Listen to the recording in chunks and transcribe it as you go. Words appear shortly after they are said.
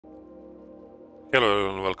Hello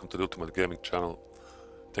and welcome to the Ultimate Gaming channel.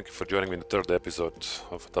 Thank you for joining me in the third episode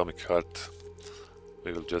of Atomic Heart.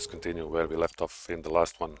 We will just continue where we left off in the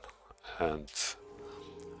last one, and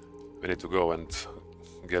we need to go and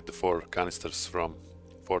get the 4 canisters from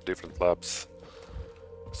 4 different labs.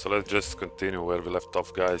 So let's just continue where we left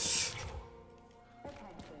off, guys.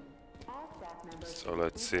 So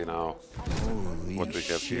let's see now what we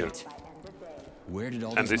have here. Where did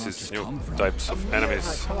all And these this is monsters new come from? types of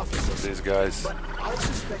enemies, these guys.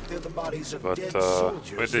 But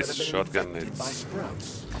with this shotgun it's A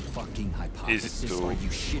fucking hypothesis? easy to Are you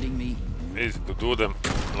shitting me? do them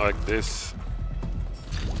like this.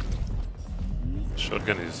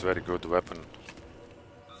 Shotgun is very good weapon.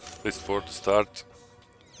 At least for to start.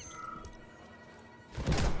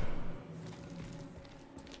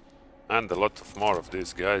 And a lot of more of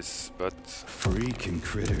these guys, but Freaking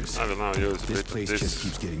critters. I don't know, use a This bit of place this just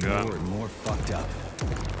keeps getting gun. more and more fucked up.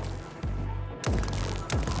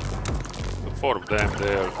 The 4 of them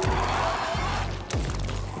there.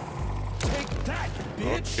 Take that,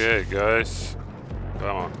 bitch! Okay, guys,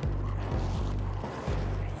 come on.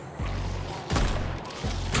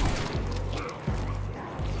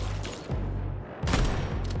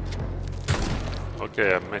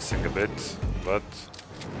 Okay, I'm missing a bit, but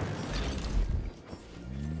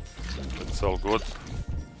it's all good.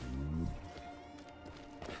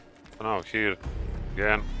 So now here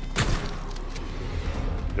again,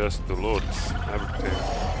 just to loot everything.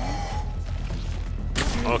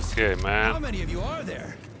 Okay, How man. many of you are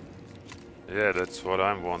there? Yeah, that's what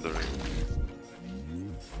I'm wondering.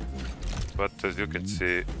 But as you can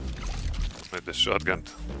see, with the shotgun,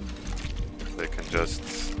 they can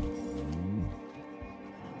just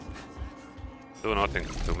do nothing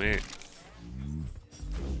to me.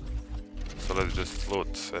 So let's just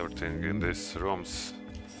loot everything in these rooms.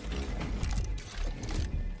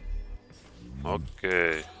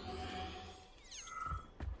 Okay.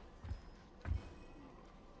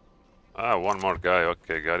 Ah, one more guy.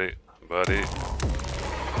 Okay, got it, buddy.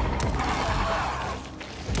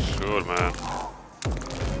 Sure, man.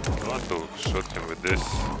 I want to shoot him with this.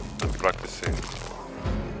 I'm practicing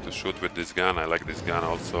to shoot with this gun. I like this gun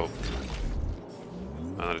also.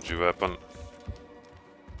 Energy weapon.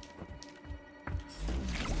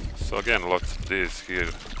 So again, lots of these here.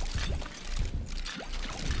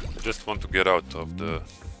 I just want to get out of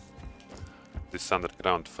this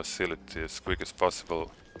underground facility as quick as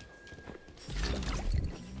possible.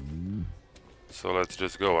 So let's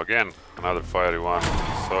just go again. Another fiery one.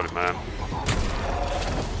 Sorry, man.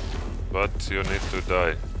 But you need to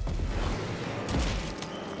die.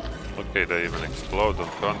 Okay, they even explode on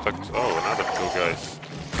contact. Oh, another 2 guys.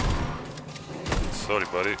 Sorry,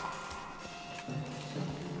 buddy.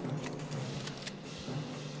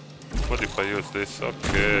 What if I use this?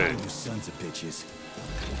 Okay. You sons of bitches.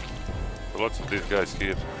 Lots of these guys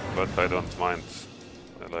here, but I don't mind.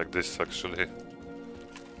 I like this actually.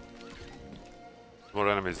 More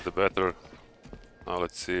enemies the better. Now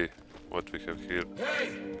let's see what we have here.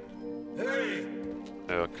 Hey! Hey!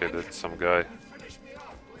 Yeah, okay, that's some guy.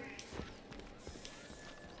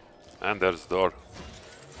 And there's the door.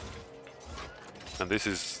 And this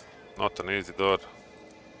is not an easy door.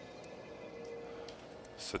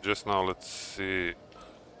 So just now let's see.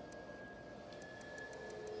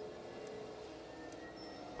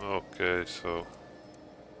 Okay, so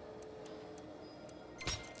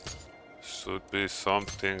should be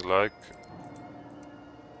something like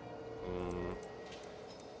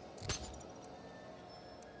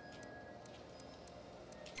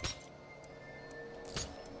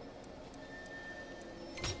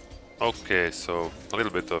okay, so a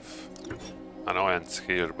little bit of annoyance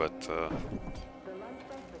here, but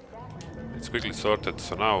it's quickly sorted.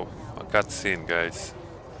 So now a cutscene, guys.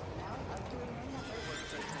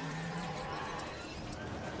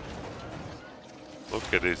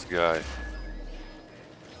 Look at this guy.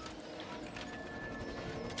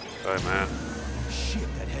 Hi, man. Shit,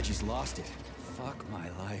 that hedge has lost it. Fuck my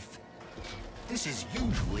life. This is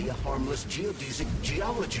usually a harmless geodesic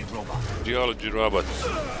geology robot. Geology robots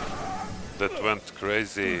that went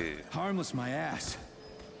crazy. Harmless my ass.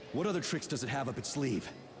 What other tricks does it have up its sleeve?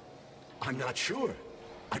 I'm not sure.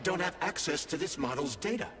 I don't have access to this model's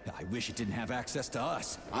data. I wish it didn't have access to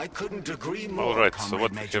us. I couldn't agree more, Alright, so Comrade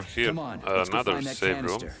what we Major. have here? Come on, let's go Another find that save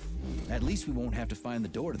room. canister. At least we won't have to find the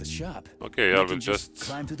door to the shop. Okay, We I will can just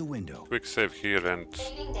climb through the window. quick save here and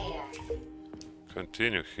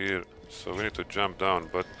continue here. So we need to jump down,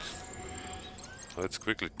 but let's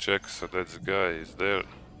quickly check. So that guy is there.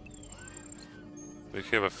 We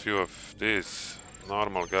have a few of these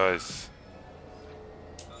normal guys.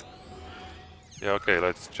 Yeah, okay,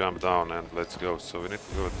 let's jump down and let's go. So we need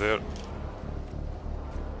to go there.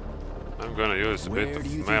 I'm gonna use a bit of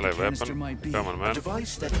melee weapon. Come on, A man.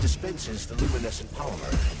 device that dispenses the luminescent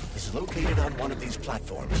polymer is located on one of these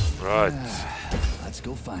platforms. Right. Let's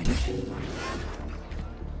go find it.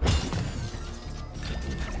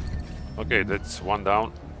 Okay, that's one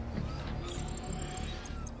down.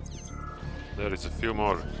 There is a few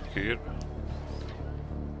more here.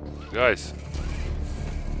 Guys.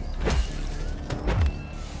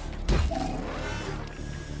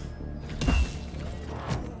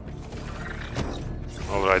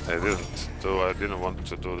 Alright, I didn't want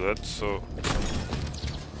to do that, so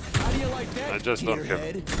How do you like that, I just don't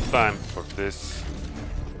have time for this.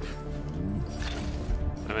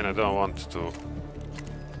 I mean, I don't want to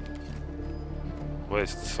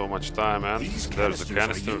waste so much time, and These there's a canisters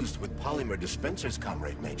canister. are used with polymer dispensers,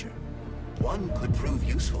 Comrade Major. One could prove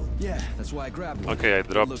useful. Yeah, that's why I grabbed one. Okay, I It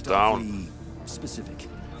dropped looked down. awfully specific.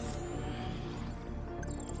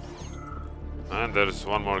 And there's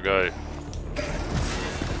one more guy.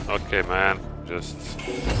 Okay, man, just...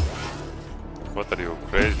 What are you,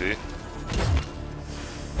 crazy?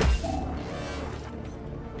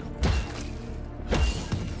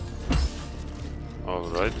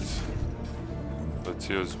 Alright. Let's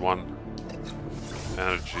use one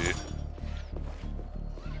energy.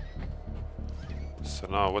 So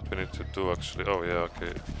now what we need to do actually... Oh yeah,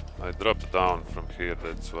 okay. I dropped down from here,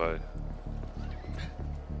 that's why.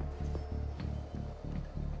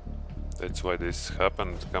 That's why this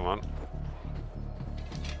happened, come on.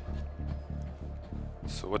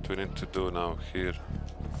 So what we need to do now here?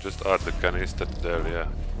 Just add the canister there, yeah.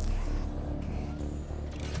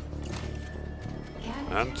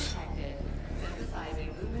 And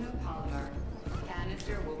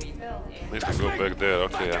need to go back there.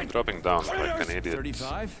 Okay, I'm dropping down like an idiot.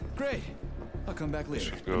 35? Great. I'll come back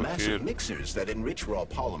later. Go here. Massive mixers that enrich raw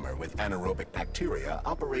polymer with anaerobic bacteria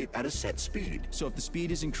operate at a set speed. So if the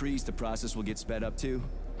speed is increased, the process will get sped up too?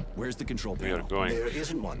 Where's the control We are panel? going There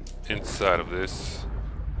isn't one. inside of this.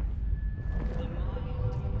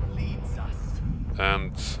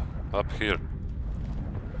 And up here.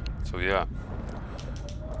 So yeah.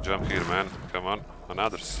 Jump here, man. Come on.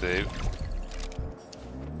 Another save.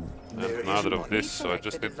 And There another isn't of one. this, so I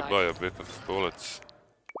just need to buy a bit of bullets.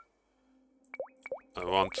 I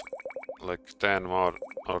want like 10 more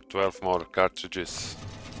or 12 more cartridges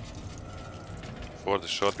for the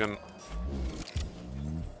shotgun.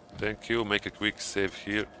 Thank you, make a quick save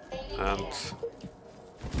here, and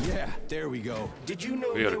Yeah, there we go. Did you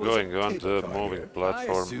know we are there was a going on cable the car moving here? I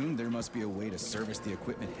platform. assume there must be a way to service the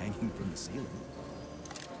equipment hanging from the ceiling.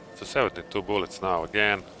 So 72 bullets now,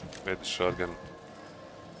 again with the shotgun.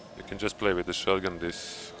 You can just play with the shotgun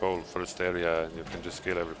this whole first area and you can just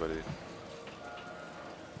kill everybody.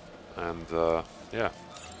 And yeah,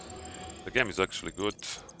 the game is actually good.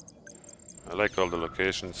 I like all the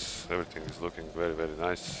locations, everything is looking very, very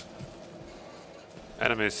nice.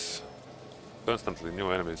 Enemies, constantly new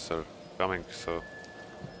enemies are coming, so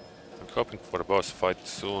I'm hoping for a boss fight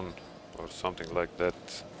soon or something like that.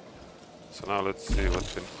 So now let's see what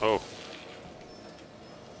can... Oh!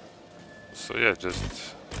 So yeah,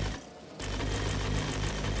 just...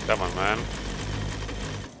 Come on, man.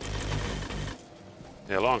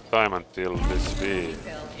 Yeah, long time until this V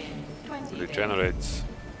regenerates.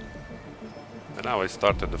 And now I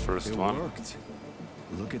started the first It one. worked.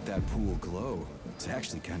 Look at that pool glow. It's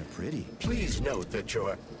actually kind of pretty. Please note that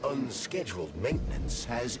your unscheduled maintenance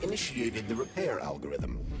has initiated the repair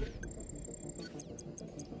algorithm.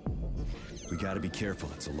 We gotta be careful.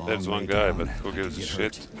 It's a long There's way one guy, down. but who I could gives a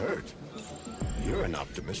get shit? Hurt? You're an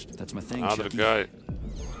optimist. That's my thing, Another Chucky. guy.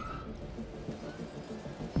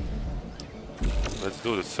 Let's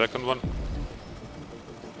do the second one.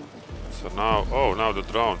 So now, oh, now the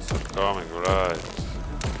drones are coming, right.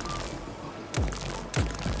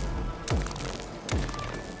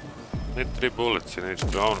 Need 3 bullets in each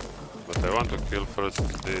drone, but I want to kill first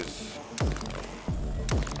these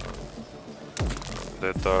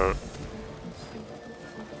that are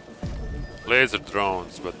laser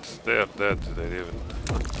drones, but they are dead.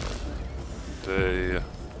 They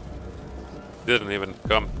didn't even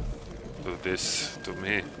come to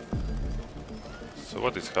me. So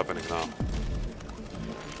what is happening now?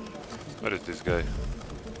 Where is this guy?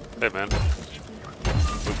 Hey man.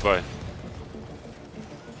 Goodbye.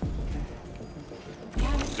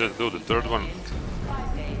 Just do the third one.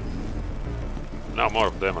 Now more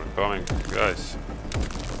of them are coming, guys.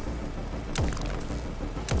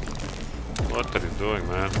 What are you doing,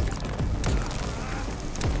 man?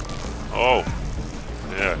 Oh!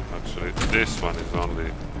 Yeah, actually, this one is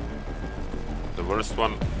only the worst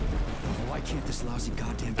one. Oh, I can't this lousy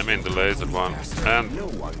goddamn I mean the laser one. And No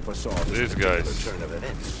one foresaw these this guys. particular turn of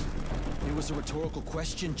events. It was a rhetorical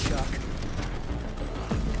question, Chuck.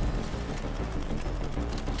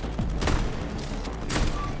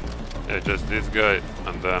 Yeah, just this guy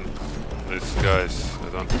and then these guys. I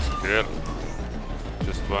don't care.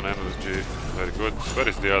 Just one energy. Very good. Where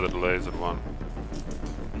is the other laser one?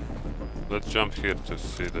 Let's jump here to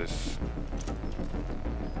see this.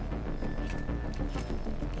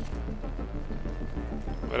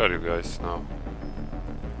 Where are you guys now?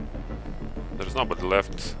 There's nobody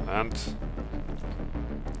left, and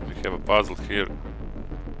we have a puzzle here.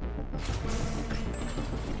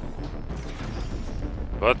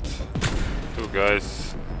 But two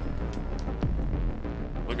guys.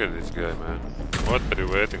 Look at this guy, man. What are you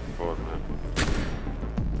waiting for, man?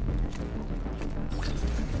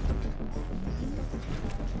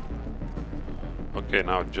 Okay,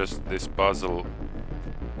 now just this puzzle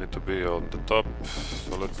need to be on the top.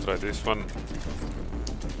 So let's try this one,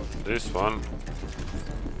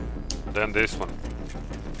 then this one,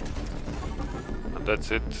 and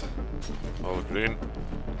that's it. All green.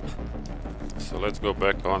 So let's go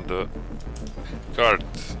back on the cart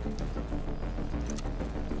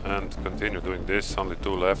and continue doing this. Only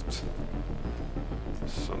two left.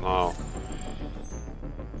 So now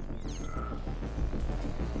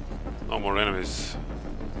no more enemies.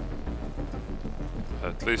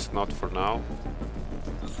 At least not for now.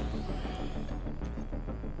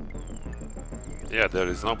 Yeah, there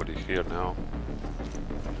is nobody here now.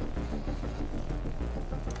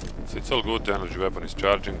 So it's all good, the energy weapon is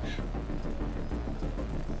charging.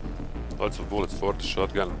 Lots of bullets for the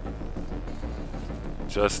shotgun.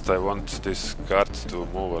 Just I want this cart to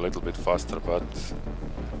move a little bit faster, but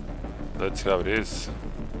that's how it is.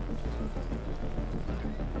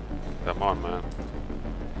 Come on, man.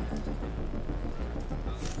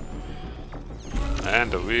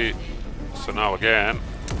 And so now again,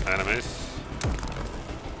 enemies.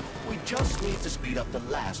 We just need to speed up the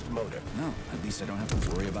last motor. No, at least I don't have to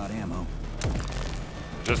worry about ammo.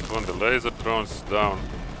 Just want the laser drones down.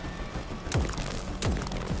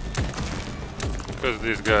 Because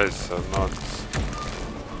these guys are not...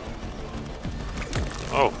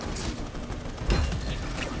 Oh!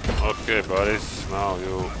 Okay, buddies, now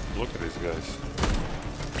you look at these guys.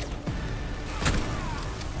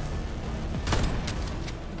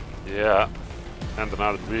 Yeah, and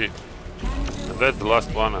another B. And that's the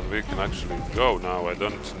last one, and we can actually go now. I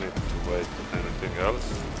don't need to wait anything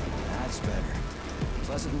else. That's better.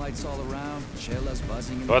 Pleasant lights all around, Shayla's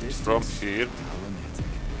buzzing in But the distance. from here, How romantic.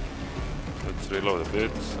 let's reload a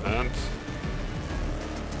bit, and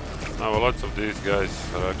now lots of these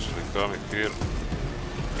guys are actually coming here.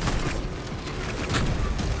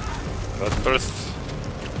 But first,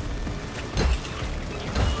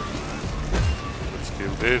 let's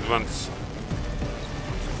kill these ones.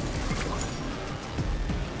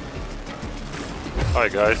 Hi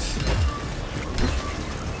guys.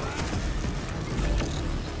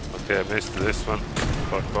 Okay, I missed this one.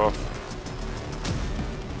 Fuck off.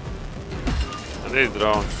 And these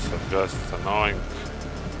drones are just annoying.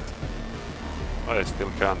 I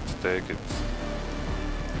still can't take it.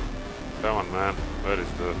 Come on, man. Where is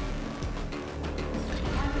the...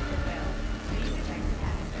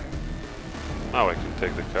 Now I can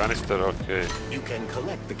take the canister, okay. You can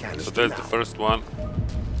collect the canister. So that's now. the first one.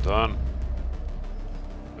 Done.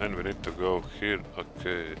 And we need to go here,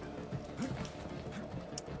 okay.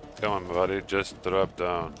 Come on, buddy, just drop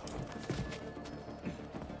down.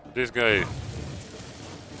 This guy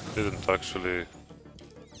didn't actually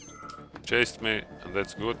chase me, and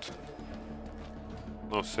that's good.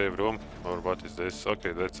 No save room, or what is this?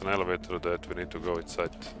 Okay, that's an elevator that we need to go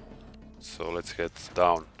inside. So let's head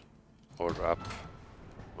down, or up,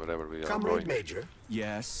 wherever we are Comrade going. Major,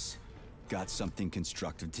 Yes? Got something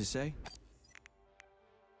constructive to say?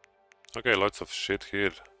 Okay, lots of shit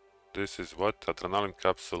here. This is what? Adrenaline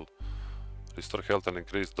capsule. Restore health and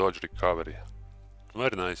increase dodge recovery.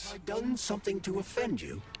 Very nice. I've done something to offend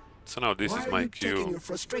you. So now this Why is are my you taking cue your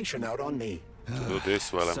frustration out on me? to do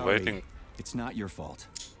this while I'm Sorry. waiting. It's not your fault.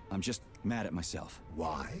 I'm just mad at myself.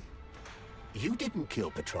 Why? You didn't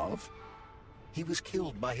kill Petrov. He was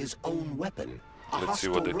killed by his own weapon. A Let's see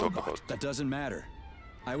hostile what they talk robot. about. That doesn't matter.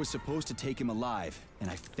 I was supposed to take him alive, and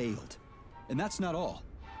I failed. And that's not all.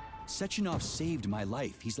 Sechenov saved my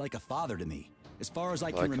life. He's like a father to me, as far as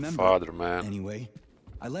I can Like a remember. father, man. Anyway,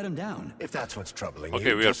 I let him down. If that's what's troubling Okay,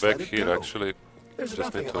 you, we are just let back it here go. actually. There's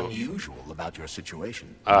Just need nothing to unusual about your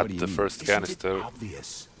situation. add do you the mean? first Isn't canister it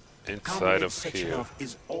obvious? inside Comrade of here. Sechenov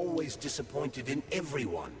is always disappointed in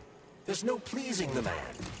everyone. There's no pleasing the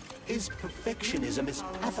man. His perfectionism is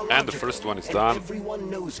pathological. And the first one is done. Everyone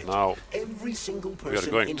knows it. Now every single person we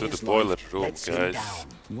are going in to his the boiler life room, lets him guys.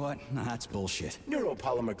 down. What? Nah, that's bullshit.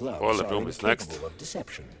 Neuropolymer gloves Boiler are room is next. incapable of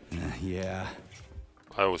deception. Yeah.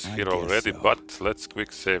 I was I here guess already, so. but let's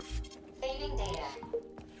quick save. Saving data.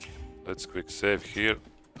 Let's quick save here,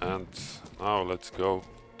 and now let's go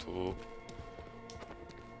to.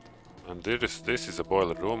 And this is a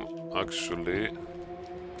boiler room, actually.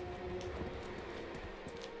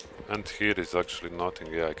 And here is actually nothing.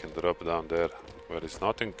 Yeah, I can drop down there where is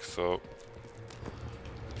nothing. So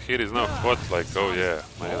here is now hot, like, oh yeah,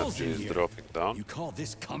 my energy is dropping down. You call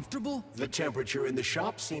this comfortable? The temperature in the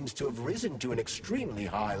shop seems to have risen to an extremely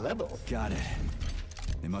high level. Got it.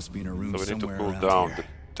 They must be in a room So we need to somewhere cool around down here. the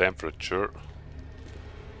temperature.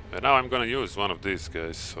 And now I'm gonna use one of these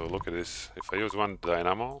guys. So look at this. If I use one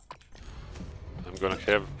dynamo, I'm gonna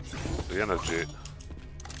have the energy.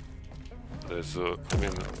 There's I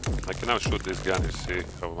mean, I can now shoot this gun, you see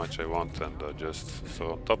how much I want, and just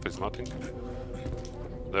so on top is nothing.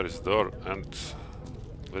 There is door, and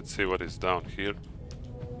let's see what is down here.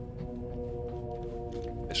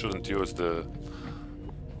 I shouldn't use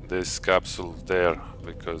this capsule there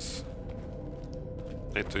because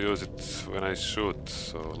I need to use it when I shoot.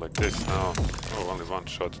 So like this now. Oh, only one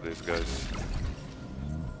shot to these guys.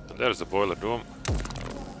 And there's the boiler room.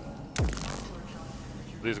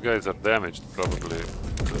 These guys are damaged probably.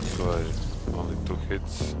 That's why only 2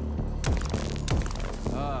 hits.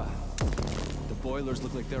 The boilers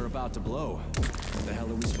look like they're about to blow. What the hell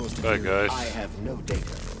are we supposed to Bye do? guys. I have no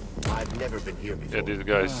data. I've never been here before. Yeah, these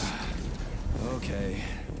guys. Okay.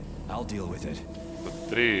 I'll deal with it. Put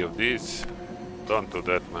 3 of these. Don't do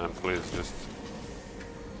that, man, please, just...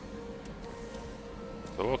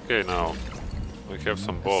 So, okay, now. We have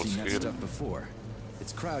some balls I've seen that here. stuff before.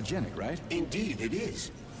 It's cryogenic, right? Indeed, it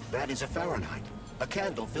is. That is a Fahrenheit, a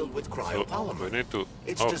candle filled with So, cryopolymer. we need to...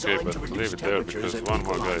 It's Okay, designed but to reduce leave it there temperatures because and one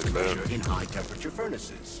more guy is there. pressure in high-temperature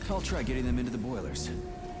furnaces. I'll try getting them into the boilers.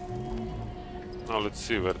 Now let's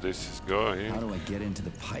see where this is going. How do I get into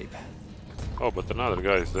the pipe? Oh, but another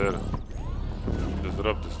guy is there. Just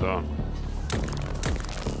drop this down.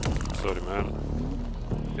 Sorry, man.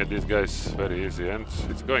 Yeah, this guy's very easy, and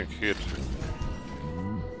it's going here.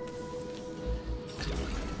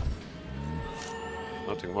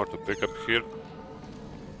 Nothing more to pick up here.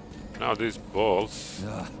 Now these balls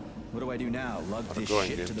What do I do now? Lug are this going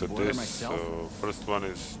shit to into the boiler this. myself? So first one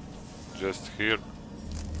is just here.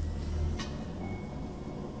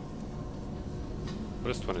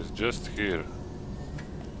 First one is just here.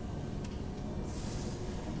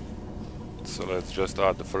 So let's just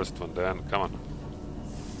add the first one then. Come on.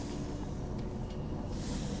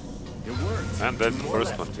 It worked. And that's the More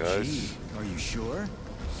first left. one, guys. Gee, are you sure?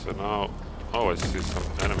 So now, oh, I see some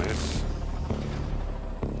enemies.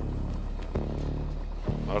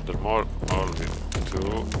 Are there more? Only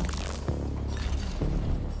 2.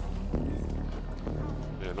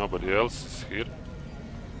 Yeah, nobody else is here.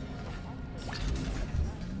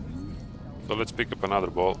 So let's pick up another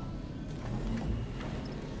ball.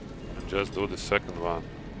 And just do the second one.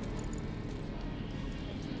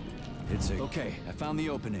 Okay, I found the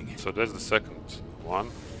opening. So that's the second one.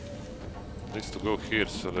 Needs to go here,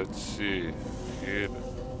 so let's see. Here.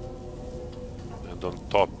 And on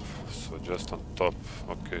top. So just on top.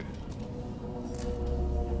 Okay.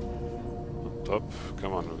 On top.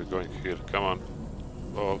 Come on, we're going here. Come on.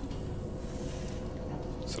 Ball.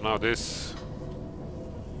 So now this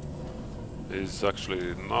is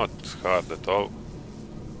actually not hard at all.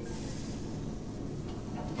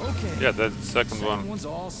 Okay. Yeah, that's the second one. One's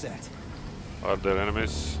all set. Are there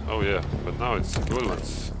enemies? Oh yeah, but now it's good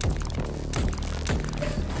ones.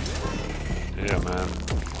 Yeah, man.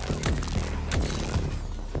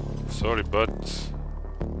 Sorry, but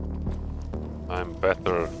I'm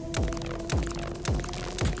better.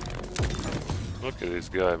 Look at this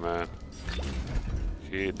guy, man.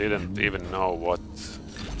 He didn't even know what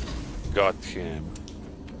got him.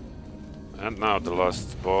 And now the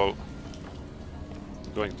last ball.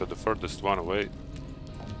 Going to the furthest one away.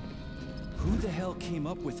 Who the hell came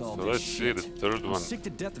up with all So this let's see shit? the third I'm one. sick to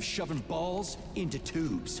death of shoving balls into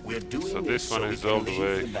tubes. We're doing So this one so is we can all the leave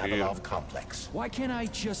way the here. Vavilov complex. Why can't I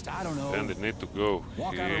just, I don't know, And it need to go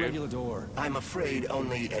walk out a here. regular door? I'm afraid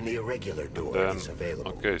only an irregular door Then, is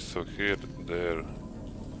available. okay, so here, there.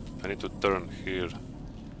 I need to turn here.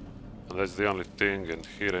 And that's the only thing, and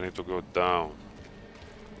here I need to go down.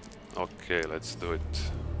 Okay, let's do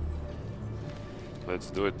it. Let's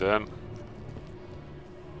do it then.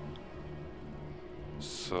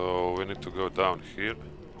 So we need to go down here.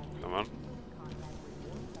 Come on.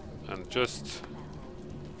 And just...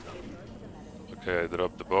 Okay, I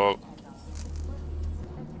dropped the ball.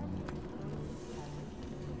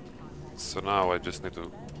 So now I just need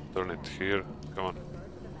to turn it here. Come on.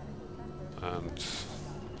 And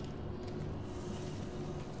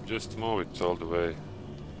just move it all the way.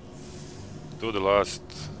 Do the last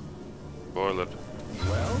boiler.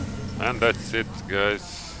 Well, And that's it,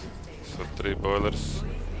 guys. So 3 boilers.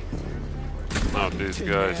 Now these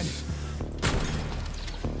guys.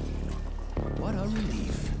 what a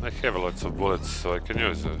relief. I have lots of bullets, so I can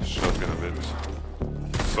use a shotgun a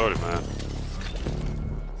bit. Sorry, man.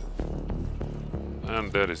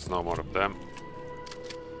 And there is no more of them.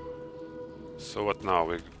 So what now?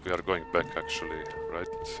 We are going back, actually, right?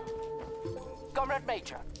 Comrade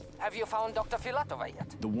Major, have you found Dr. Filatova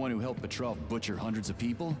yet? The one who helped Petrov butcher hundreds of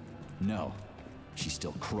people? No. She's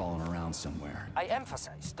still crawling around somewhere. I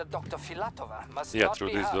emphasize that Dr. Filatova must Yeah, not through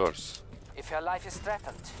be these hurt. doors. If your life is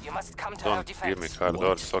threatened, you must come to our Don't defense. give me hard What?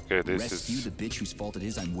 doors. Okay, this Rescue is... the bitch whose fault it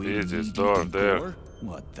is I'm waiting This is knee-deep door in there. gore?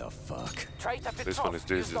 What the fuck? Traitor This one Petrov is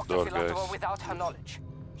this used is Dr. door, Filatova guys. without her knowledge.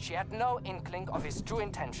 She had no inkling of his true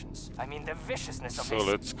intentions. I mean the viciousness of So his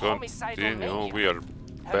let's homicidal continue. mania. We are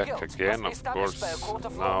Her back guilt again, must be of course. established by a court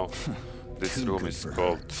of law. Now this Too room good is for her.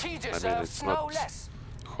 cold. She I mean, deserves it's no not less.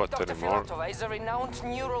 hot Dr. anymore. Filatova is a renowned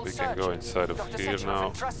neural We surgeon. can go inside of Dr. here Sechenov now.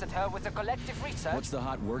 entrusted her with the collective research. What's the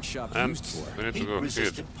hot workshop And used for? we need to go here.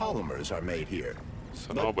 Heat-resistant polymers are made here.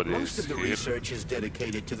 So But nobody most is of the here. research is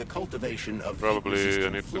dedicated to the cultivation of Probably I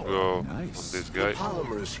heat-resistant need to flora. go on Nice. this The guy.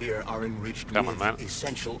 polymers here are enriched Come on, with man.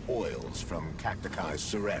 essential oils from Cacti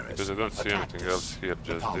cereris. Because I don't a see anything cactus. else here,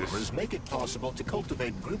 The just polymers this. make it possible to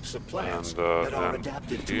cultivate groups of plants And, that are then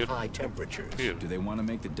adapted here. to high temperatures. Here. Do they want to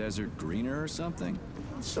make the desert greener or something?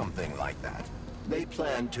 Something like that. They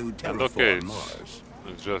plan to And terraform okay, Mars.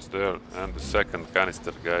 it's just there. And the second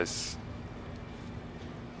canister, guys.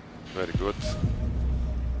 Very good.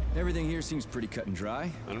 Everything here seems pretty cut and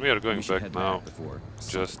dry. And we are going We should back head now, back before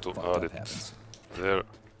just to something fucked add up it happens. there.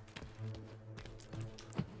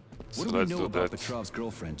 So What do we let's know do about that. Petrov's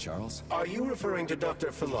girlfriend, Charles? Are you referring to Dr.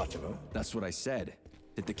 Filatova? That's what I said.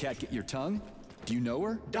 Did the cat get your tongue? Do you know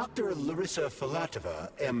her? Dr. Larissa Filatova,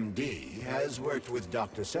 MD, has worked with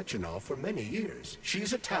Dr. Sechenov for many years.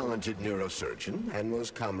 She's a talented neurosurgeon and was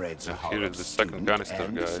Comrade And Zaharov's here is the second student canister,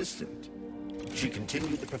 and guys. assistant. She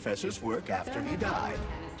continued the professor's work after he died.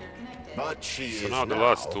 But she So is now the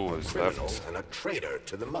last two a is criminal left. and a traitor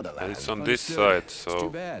to the motherland. And it's on this Understood. side, It's too so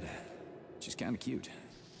bad. She's kind of cute.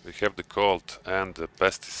 we have the cold and the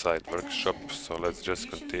pesticide workshop. So let's just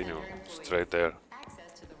continue straight there.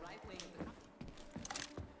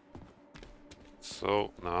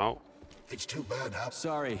 So now, It's too bad, huh?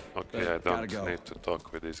 Sorry. okay, but I gotta don't go. need to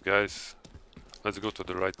talk with these guys. Let's go to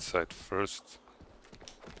the right side first.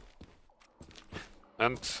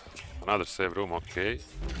 And another save room, okay.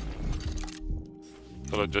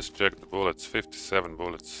 So let's just check the bullets. 57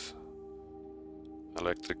 bullets.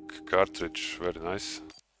 Electric cartridge, very nice.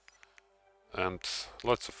 And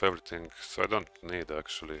lots of everything, so I don't need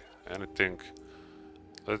actually anything.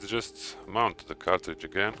 Let's just mount the cartridge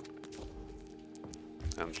again.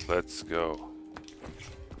 And let's go.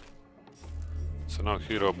 So now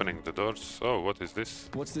here opening the doors. Oh, what is this?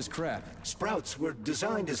 What's this crap? Sprouts were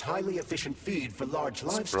designed as highly efficient feed for large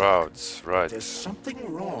livestock. Sprouts, right. There's something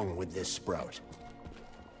wrong with this sprout.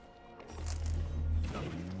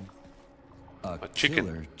 A chicken.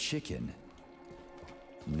 killer chicken.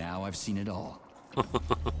 Now I've seen it all.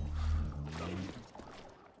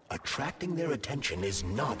 Attracting their attention is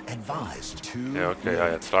not advised. Too Yeah, okay, I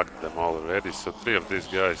attracted them all already. So 3 of these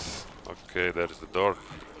guys. Okay, there's the door.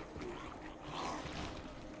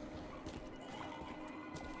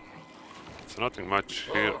 So nothing much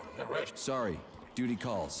here. Sorry, duty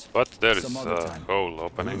calls. But there is Some other a time. hole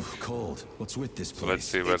opening. Ooh, cold. What's with this So let's place?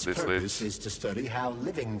 see where Its this purpose leads. is to study how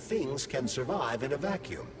living things can survive in a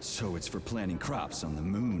vacuum. So it's for planting crops on the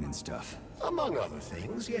moon and stuff. Among other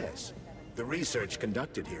things, yes. The research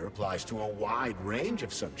conducted here applies to a wide range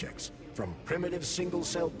of subjects, from primitive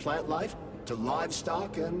single-celled plant life to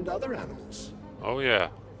livestock and other animals. Oh yeah.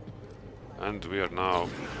 And we are now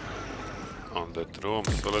on that room.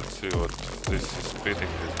 So let's see what this is feeding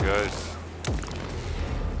these guys.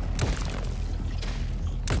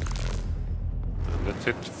 And that's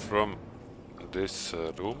it from this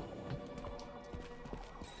room.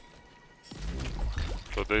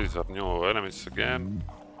 So these are new enemies again.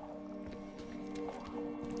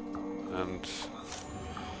 And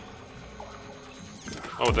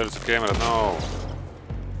oh, there's a camera. No,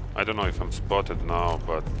 I don't know if I'm spotted now,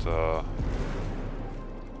 but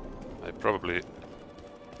I probably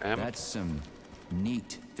am. That's some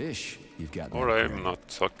neat fish You've got Or I'm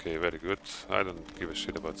not. Okay, very good. I don't give a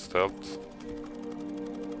shit about stealth.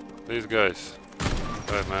 These guys.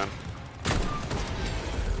 Right, man.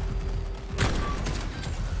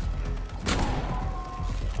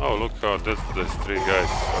 Oh, look how there's 3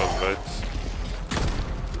 guys. Alright.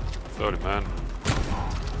 Sorry, man.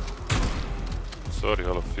 Sorry,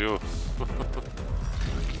 all of you.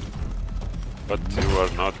 But you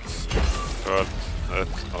are not hurt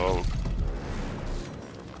at all.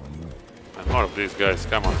 And more of these guys.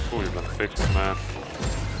 Come on, who you gonna fix, man?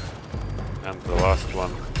 And the last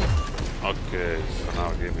one. Okay, so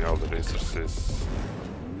now give me all the resources.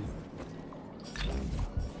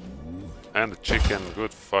 And the chicken,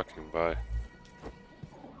 good fucking bye.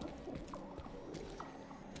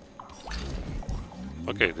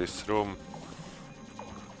 Okay, this room.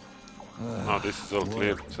 Now this is all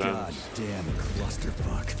cleared and goddamn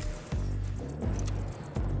clusterfuck.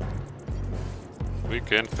 we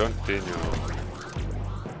can continue.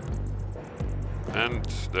 And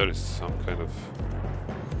there is some kind of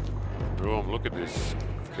room. Look at these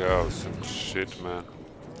cows and shit, man.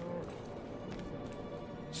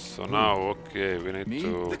 So now, okay, we need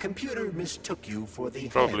to The computer mistook you for the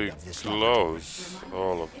probably head of this close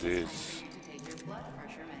all of these.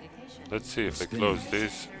 Let's see if I close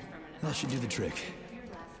this. That should do the trick.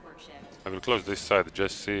 I will close this side,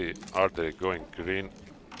 just see are they going green.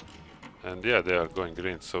 And yeah, they are going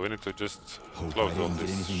green, so we need to just Hope close I all didn't get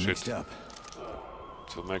this anything shit mixed up.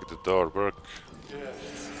 to make the door work.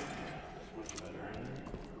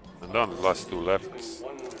 And then the last 2 left.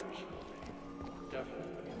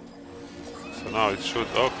 So now it should,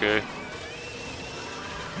 okay,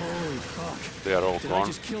 Holy fuck. they are all Did I gone.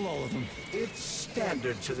 just kill all of them? It's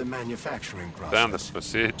standard to the manufacturing Then the process.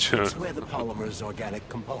 procedure. It's where the polymer's organic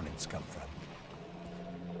components come from.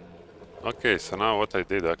 Okay, so now what I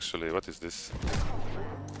did actually, what is this?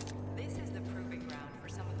 This is the proving ground for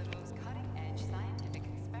some of the most cutting-edge scientific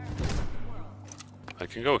experiments in the world. I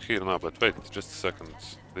can go here now, but wait, just a second.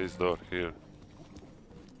 This door here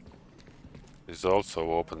is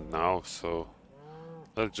also open now, so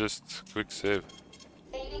let's just quick save.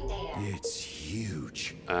 It's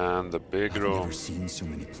huge. And the big I've room. never seen so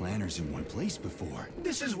many planters in one place before.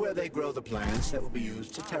 This is where they grow the plants that will be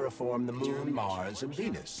used to terraform the Moon, Mars, and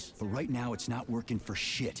Venus. But right now it's not working for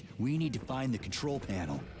shit. We need to find the control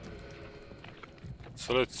panel.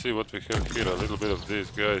 So let's see what we have here, a little bit of these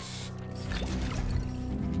guys.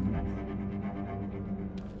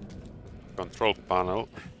 Control panel.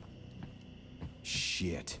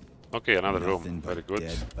 Shit. Okay, another Nothing room, but very good.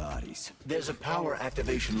 dead bodies. There's a power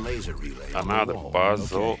activation laser relay on the Another wall.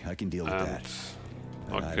 puzzle. Okay, I can deal with and that.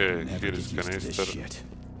 But I okay, will never here get is used to this canister. shit.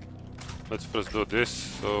 Let's first do this.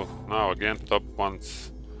 So now again top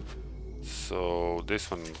ones. So this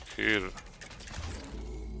one here,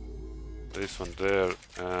 this one there,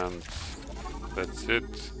 and that's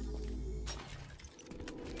it.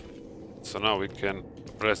 So now we can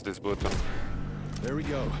press this button. There we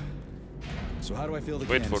go. So how do I fill the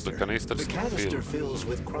Wait canister? for the canisters The to canister fill. fills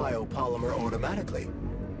with cryopolymer automatically.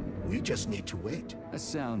 We just need to wait. That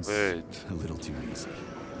sounds Wait. a little too easy.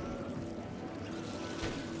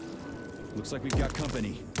 Looks like we've got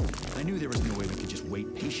company. I knew there was no way we could just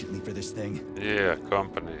wait patiently for this thing. Yeah,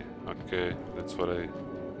 company. Okay, that's what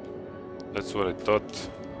I thought.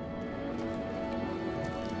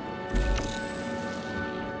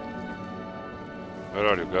 Where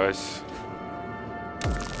are you guys?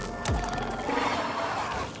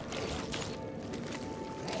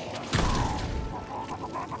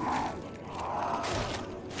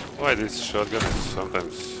 Why this shotgun is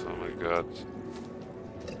sometimes, oh my god.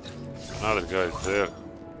 Another guy is there.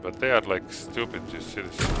 But they are like stupid, you see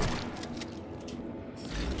this now.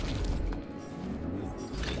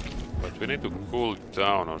 But we need to cool it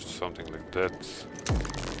down or something like that.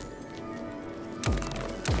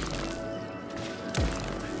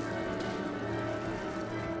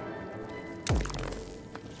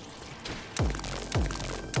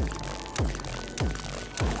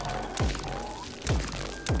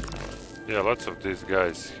 Yeah, lots of these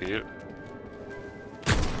guys here.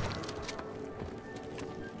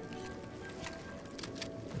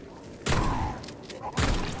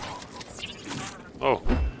 Oh,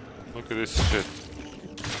 look at this shit.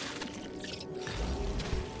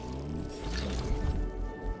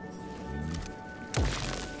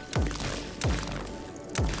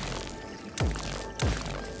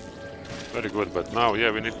 Very good, but now,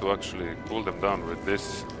 yeah, we need to actually cool them down with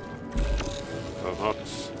this. So not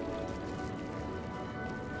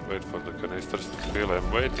wait for the canisters to fill.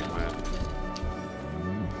 I'm waiting, man.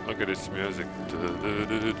 Look at this music.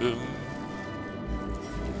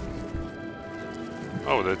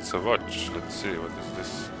 Oh, that's a watch. Let's see, what is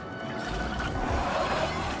this?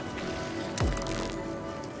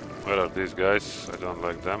 Where are these guys? I don't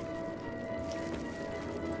like them.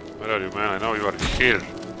 Where are you, man? I know you are here.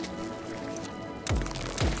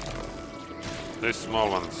 These small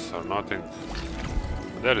ones are nothing.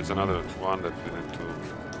 There is another one that we need to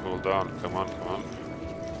pull down. Come on, come on.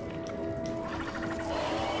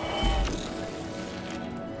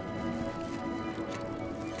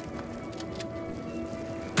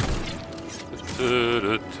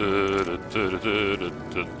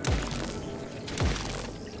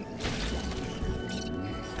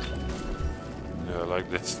 Yeah, I like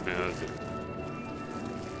this music.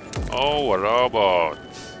 Oh, a robot.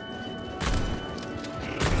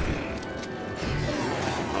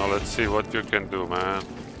 Now let's see what you can do, man.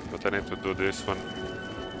 But I need to do this one.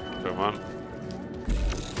 Come on.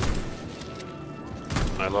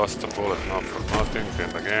 I lost a bullet now for nothing,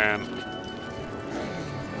 and again.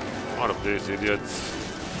 One of these idiots.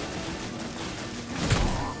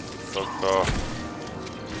 Fuck off.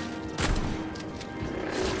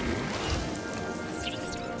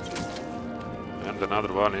 And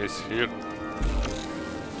another one is here.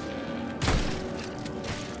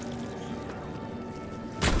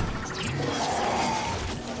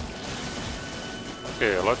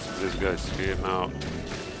 Okay, lots of these guys here now.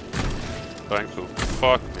 Trying to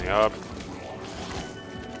fuck me up.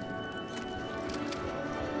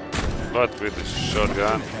 But with this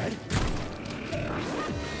shotgun,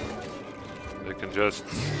 they can just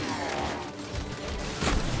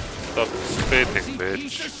stop spitting,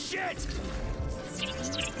 bitch.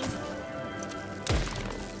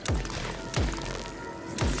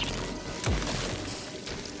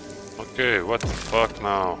 Okay, what the fuck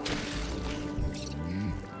now?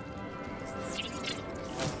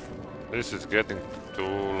 This is getting too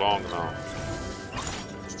long now.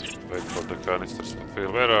 Wait for the canisters to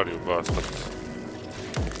fill. Where are you, bastards?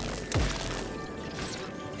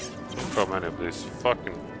 Look how many of these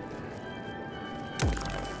fucking...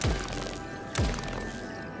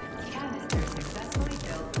 Canister successfully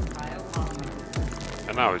filled with cryopolymer.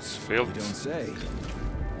 And now it's filled. You don't say.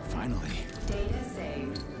 Finally. Data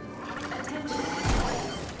saved. Attention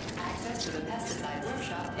employees. Access to the Pesticide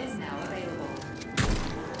Workshop is now available.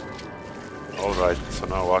 Alright, so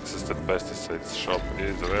now access to the pesticide shop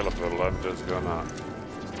is available. I'm just gonna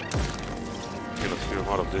kill a few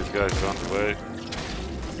more of these guys on the way.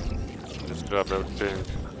 Just grab everything.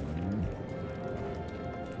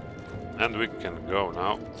 And we can go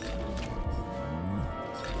now.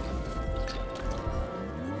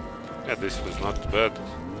 Yeah, this was not bad.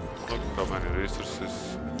 Look how many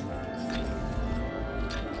resources.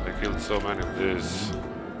 I killed so many of these.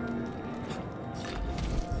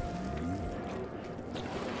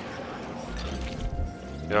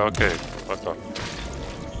 Yeah, okay, fuck off.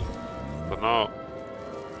 So now,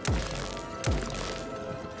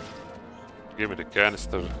 give me the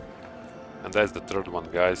canister, and that's the third one,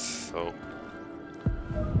 guys. So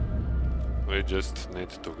we just need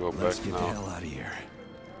to go Let's back get now. the hell out of here.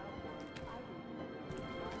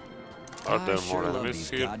 Are there I sure more love enemies these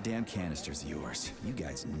here? goddamn canisters of yours. You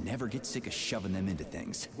guys never get sick of shoving them into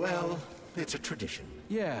things. Well, it's a tradition.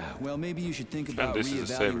 Yeah, well, maybe you should think about this is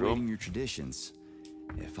the same room. reevaluating your traditions.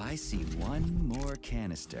 If I see one more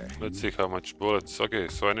canister... Let's see how much bullets. Okay,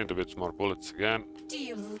 so I need a bit more bullets again.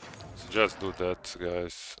 So just do that,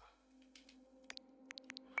 guys.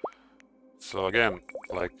 So again,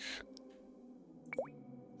 like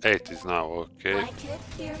 8 is now okay. Like it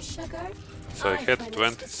here, sugar? So I had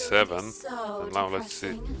find this 27, facility so and now let's see.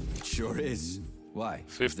 depressing. It sure is. Why?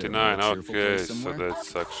 Is there a 59, more cheerful okay, place so somewhere?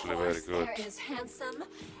 that's actually very Of good. course there is, handsome.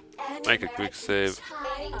 Make a quick save,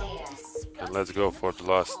 and let's go for the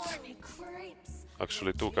last.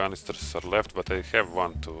 Actually 2 canisters are left, but I have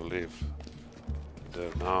one to leave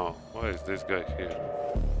there now. Why is this guy here?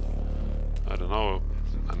 I don't know,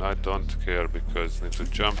 and I don't care because I need to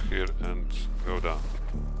jump here and go down.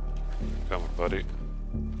 Come on, buddy.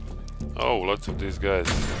 Oh, lots of these guys.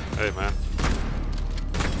 Hey, man.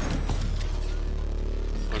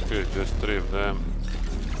 Okay, just 3 of them.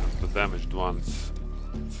 The damaged ones.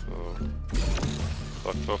 So,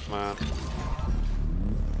 fuck off, man.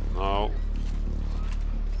 No.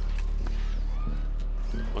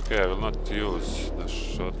 Okay, I will not use the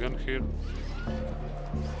shotgun here.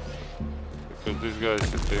 Because these guys,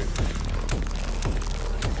 I think...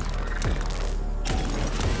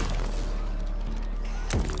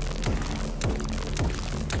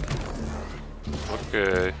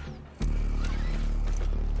 Okay.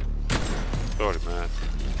 Sorry, man.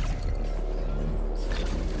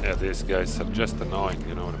 Yeah, these guys are just annoying,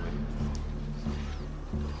 you know what I mean?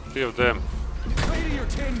 3 of them. Pray to your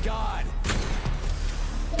tin god!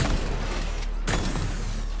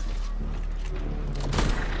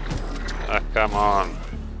 Ah, come on.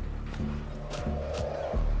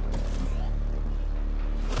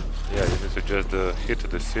 Yeah, you need to just hit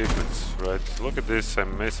the sequence, right? Look at this,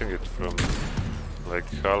 I'm missing it from like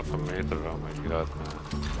half a meter. Oh my god, man.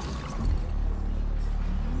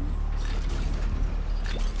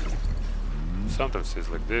 Sometimes it's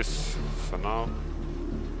like this, so now...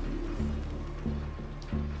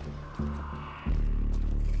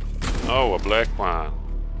 Oh, a black one.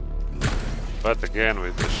 But again,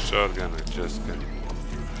 with the shotgun, it just can...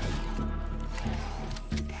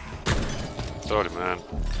 Sorry, man.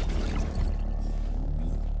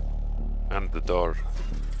 And the door.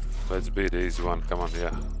 Let's be the easy one, come on,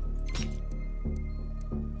 yeah.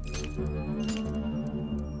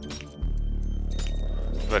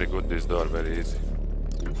 Very good, this door, very easy.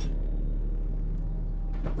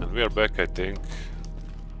 And we are back, I think.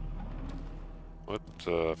 What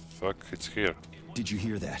the fuck? It's here. Did you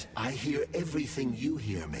hear that? I hear everything you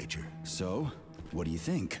hear, Major. So, what do you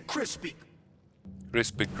think? Crispy!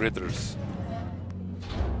 Crispy critters.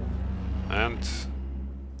 And...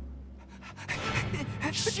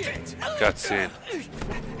 Shit! cutscene.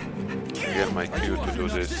 Again, my cue to do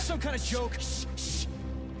Is this this. some kind of joke?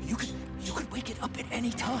 You could wake it up at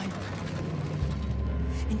any time.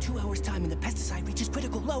 In 2 hours' time, when the pesticide reaches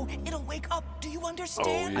critical low, it'll wake up. Do you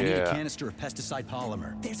understand? Oh, I need a yeah. canister of pesticide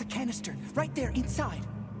polymer. There's a canister right there inside.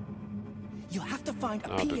 You'll have to find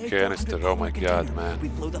a Oh, the PA canister. 400 Oh my container. god, man. We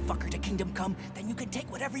blow the fucker to Kingdom Come, then you can take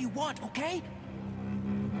whatever you want, okay?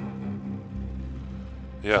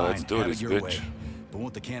 Yeah, Fine, let's do have it this, your bitch. way. But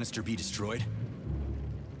won't the canister be destroyed?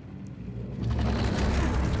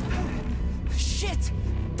 Shit!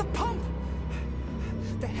 The pump!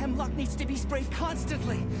 The hemlock needs to be sprayed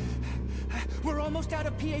constantly. We're almost out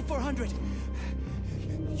of PA 400.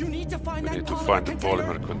 You need to find We that need to polymer find the container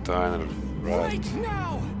polymer container. Right. right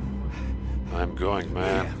now! I'm going,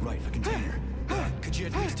 man. Yeah, right, a container. Could you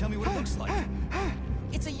at least tell me what it looks like?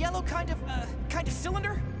 It's a yellow kind of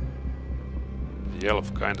cylinder. Yellow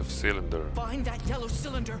kind of cylinder. Find that yellow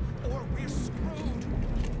cylinder, or we're screwed.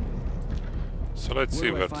 So let's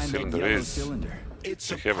see Where do I where the find that cylinder yellow is. cylinder?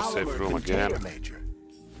 It's We a have a safe polymer room container, again. Major.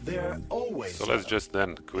 They're always... So let's just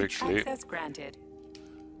then quickly Access granted.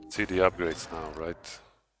 see the upgrades now, right?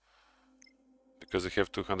 Because I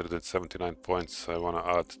have 279 points, I want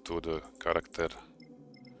to add to the character.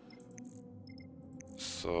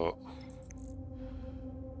 So...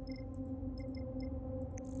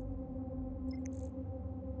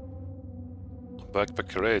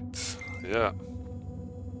 Backpack rate, yeah.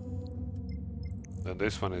 Then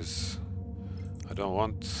this one is... I don't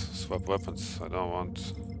want swap weapons, I don't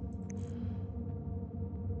want...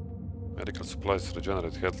 Medical supplies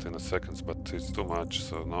regenerate health in a second, but it's too much,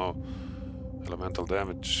 so no. Elemental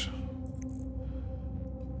damage.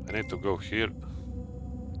 I need to go here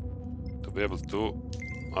to be able to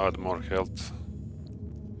add more health.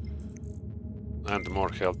 And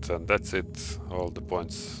more health, and that's it. All the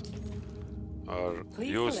points are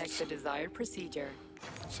Please used. select the desired procedure.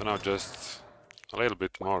 So now just a little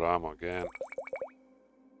bit more ammo again.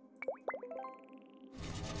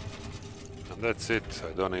 And that's it.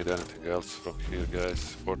 I don't need anything else from here,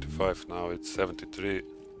 guys. 45 now, it's 73.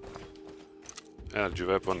 Energy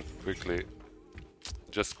weapon, quickly.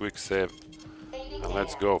 Just quick save. And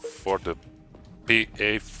let's go for the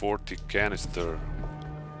PA-40 canister.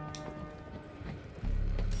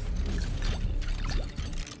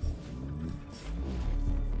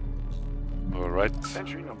 Alright.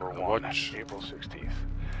 Entry number one, Watch. April 16th.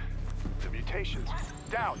 The mutations.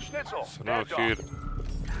 Down, Schnitzel! So now Dead dog. here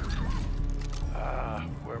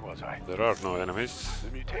Where was I? there are no enemies.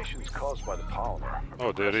 The mutations caused by the polymer. are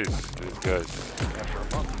Oh, there is, these guys. After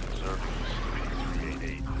a month of observing the species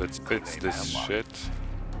create a Let's fix codename this hemlock. shit.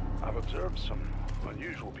 I've observed some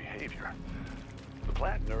unusual behavior. The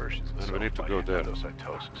plant nourishes And we itself need to by go there.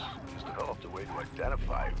 endocytosis. It's developed a way to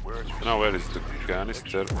identify where it's Now where is the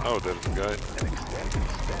canister? Oh, there's the guy. and extend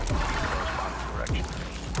its stem in the corresponding direction.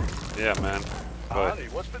 Yeah, man. Bye. Honey,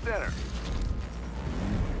 what's for dinner?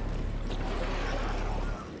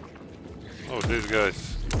 Oh, these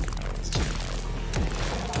guys.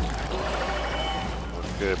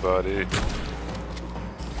 Okay, buddy.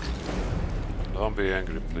 Don't be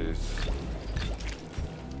angry, please.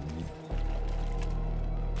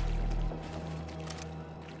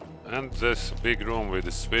 And this big room with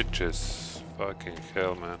the switches. Fucking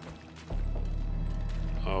hell, man.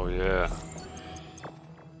 Oh, yeah.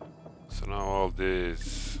 So now all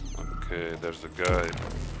these. Okay, there's a guy.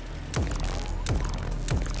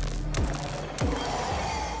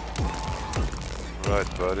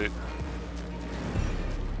 Right, buddy.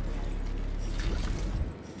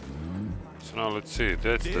 So now let's see.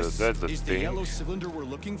 That's the is thing. the yellow cylinder we're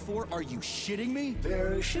looking for? Are you shitting me?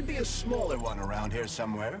 There should be a smaller one around here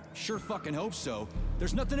somewhere. Sure fucking hope so.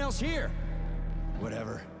 There's nothing else here.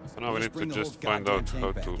 Whatever. So now we need to bring the whole just find goddamn out tank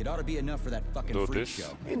how back. to It ought to be enough for that fucking do freak this.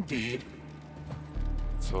 show. Indeed.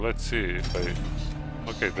 So let's see if I...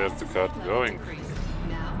 Okay, there's the cart going.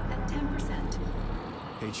 Now at 10%.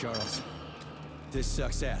 Hey Charles, this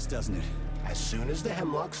sucks ass, doesn't it? As soon as the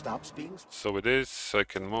hemlock stops being So with this I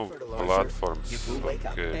can move fertilizer, platforms. it will wake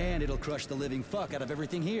up. Okay. And it'll crush the living fuck out of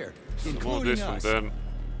everything here, So move including this and us. then...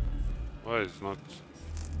 Why is not...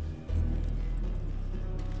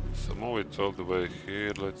 So move it all the way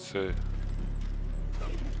here, let's say.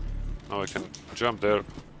 Now I can jump there.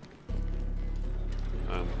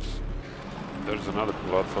 And there's another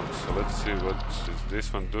platform, so let's see what is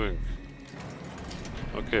this one doing.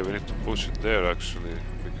 Okay, we need to push it there actually,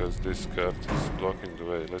 because this cart is blocking the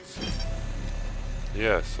way. Let's see.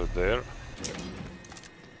 Yeah, so there.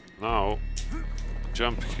 Now,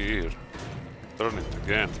 jump here. Turn it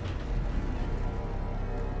again.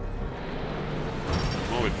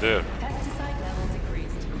 Move it there. Pesticide level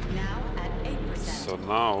decreased. Now at 8%. So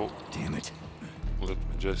now, Damn it. let me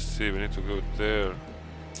just see, we need to go there.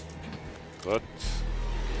 But,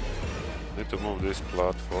 need to move this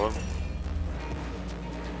platform.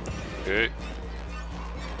 Okay.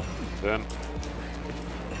 Then,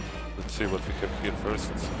 let's see what we have here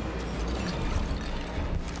first.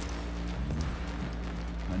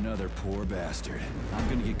 Another poor bastard. I'm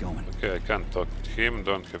gonna get going. Okay, I can't talk to him,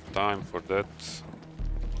 don't have time for that.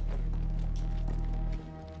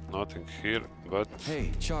 Nothing here, but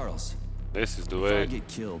Hey, Charles. this is the If I way get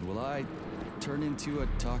killed, will I turn into a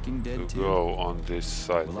talking dead to too? go on this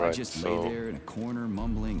side, Will I right? just lay So, there in a corner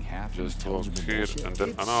mumbling half just walk intelligible here bullshit? and then...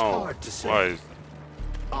 It's Oh no! hard to say. Why is...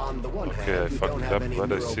 On the one Okay, I hand, you don't fucked have up, any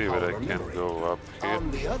but I see where I neuropolymer can memory. go up here.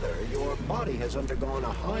 On the other, your body has undergone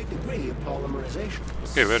a high degree of polymerization.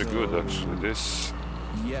 Okay, very good actually. This,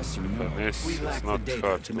 Yes or no? this We is lack the not data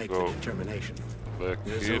hard to to make go the determination. back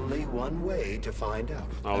There's here. only one way to find out.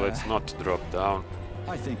 Now let's not drop down.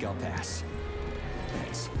 I think I'll pass.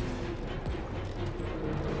 Thanks.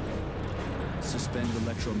 Suspended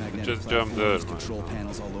electromagnetic Just jump there, platforms, man. control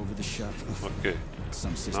panels all over the shop. Okay.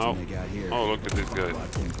 Some system Now, they got here. oh look at this guy. I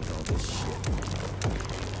think with all this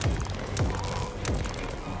shit.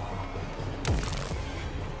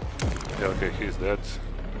 Yeah, okay, he's dead.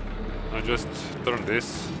 Now just turn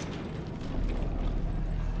this.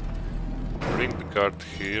 Bring the cart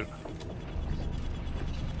here.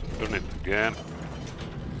 Turn it again.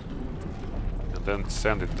 And then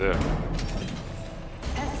send it there.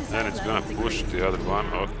 Then it's gonna push the other one.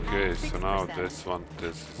 Okay, so now this one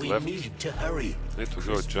is We left. need to hurry. Need to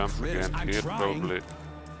go jump again I'm here trying. probably.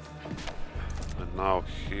 And now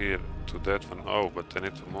here to that one. Oh, but I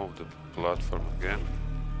need to move the platform again.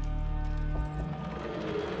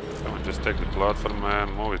 Come on, just take the platform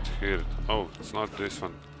and move it here. Oh, it's not this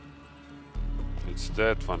one. It's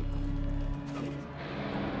that one.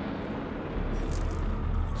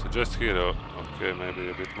 So just here. Oh, okay, maybe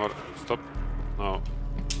a bit more. Stop. Now.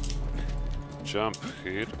 Jump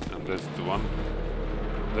here, and that's the one.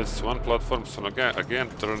 That's one platform. So again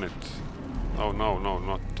turn it. Oh no, no,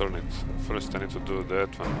 not turn it. First I need to do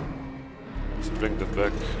that one. Let's bring that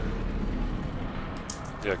back.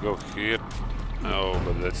 Yeah, go here. Oh,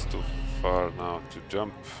 but that's too far now to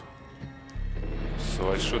jump.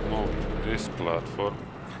 So I should move this platform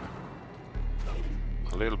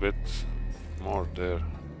a little bit more there.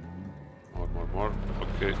 More.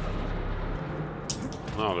 Okay.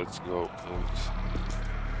 Now let's go and...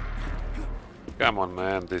 Come on,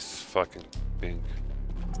 man, this fucking thing.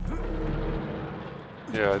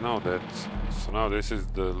 Yeah, I know that. So now this is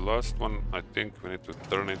the last one. I think we need to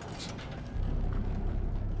turn it.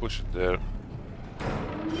 Push it there.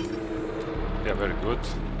 Yeah, very good.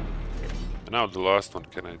 And now the last one.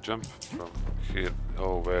 Can I jump from here?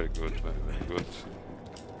 Oh, very good, very good.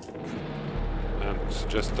 And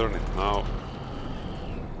just turn it now.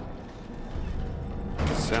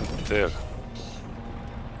 Send it there.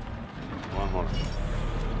 One more.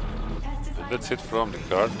 And that's it from the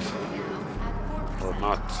card. Or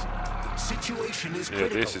not. Situation is Yeah,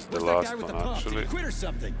 critical. this is the Where's that last guy with one the pump? Did actually. he quit or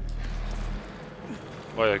something?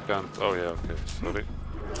 Why I can't? Oh yeah, okay, sorry.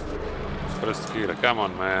 First here, come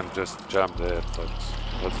on man, just jump there, but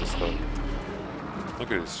what's the story?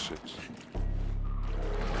 Look at this shit.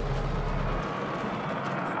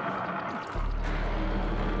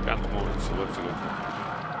 Can't move it, so let's go.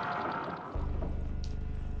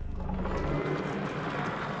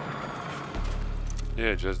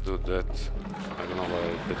 Yeah, just do that. I don't know why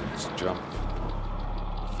I didn't jump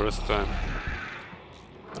first time.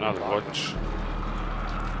 Another watch.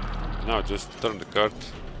 Now just turn the cart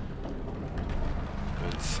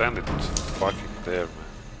and send it fucking there, man.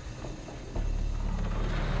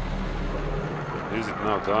 Is it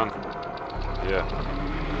now done? Yeah.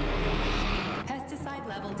 Pesticide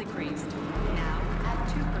level decreased. Now at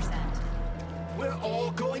 2%. We're all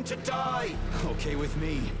going to die! Okay with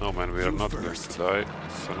me. No man, we are not going to die.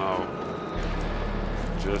 So now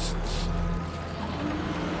just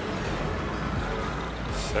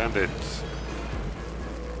send it.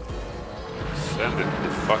 Send it the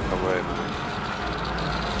fuck away, man.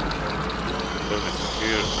 Turn it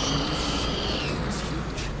here.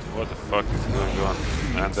 What the fuck is going on?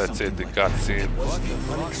 And that's it, the cutscene.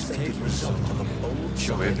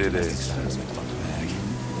 We did it.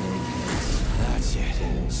 That's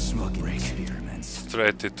it. Smoking experiments.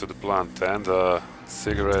 Straight into the plant and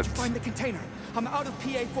cigarette. Find the container. I'm out of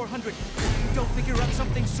PA 400. Don't figure out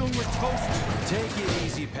something soon, we're toast. Take it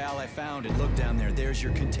easy, pal. I found it. Look down there. There's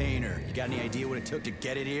your container. You got any idea what it took to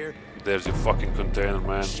get it here? There's your fucking container,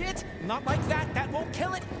 man. Shit! Not like that. That won't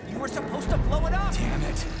kill it. You were supposed to blow it up. Damn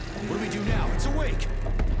it. What do we do now? It's awake.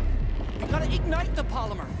 We gotta ignite the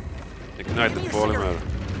polymer. Ignite the Give me a polymer. cigarette.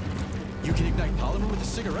 You can ignite polymer with a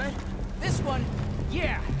cigarette? This one,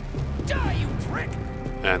 yeah. Die, you prick!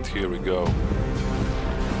 And here we go.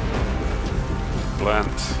 Plant.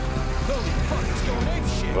 Holy fuck, it's going ape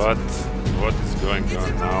shit. But what is going It's on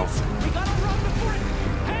in now? route. We gotta run before it.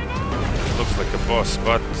 Hang on! Looks like a boss,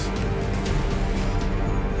 but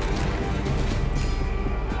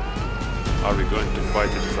are we going to fight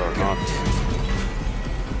it or not?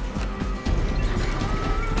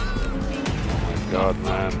 Oh my god,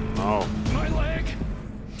 man, no. My leg.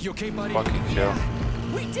 You okay, buddy? Fucking hell.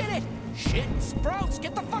 We did it! Shit, Sprouts,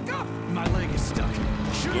 get the fuck up! My leg is stuck.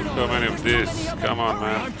 Shoot Look it how many of There's too these. many of Come them. on,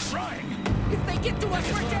 Hurry, man. I'm trying. If they get to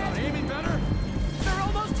us, we're dead! Aiming better? They're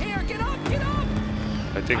almost here! Get up! Get up!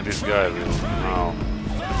 I think this guy will now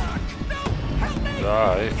Fuck! No! Help me!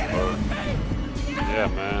 die. Get Or off me! yeah,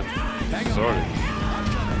 man. Sorry.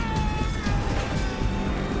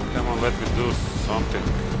 Come on, let me do something.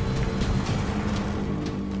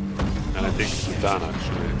 And I think it's done,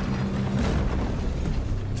 actually.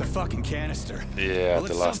 The fucking canister. Yeah, Well, the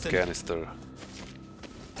it's last something. canister.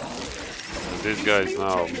 And this guy is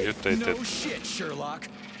now mutated, No shit, Sherlock.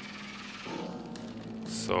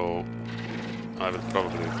 so I will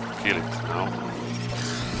probably kill it now.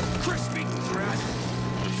 Crispy rat.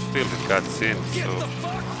 Still the cutscene, Get so the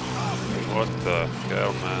fuck off me. what the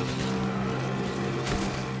hell, man?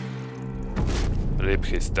 Rip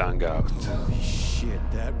his tongue out. Holy shit,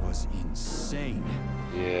 that was insane.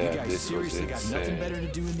 You Yeah, guys this was seriously got nothing better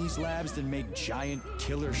insane. to do in these labs than make giant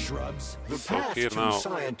killer shrubs? The So path here to now,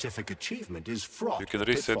 scientific achievement is fraught you can with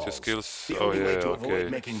reset your pitfalls. skills. The Oh only way yeah, to avoid okay.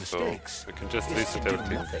 making So mistakes we can just is reset to do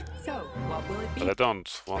everything. nothing. So, what will it be? But I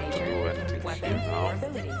don't want to do anything here Weapons or now.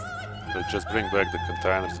 abilities? We'll just bring back the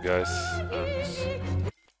containers, guys. And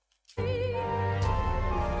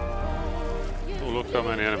oh, look how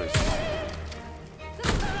many enemies.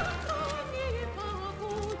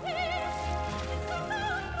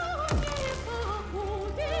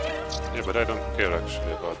 Yeah, but I don't care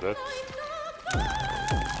actually about that.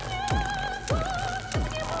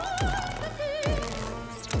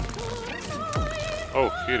 Oh,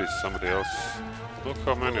 here is somebody else. Look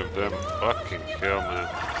how many of them. Fucking hell, man.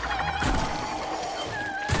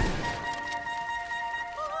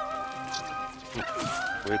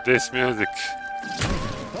 With this music. Where the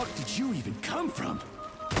fuck did you even come from?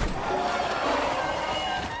 Filthy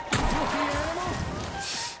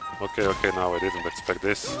animal? Okay, okay, now I didn't expect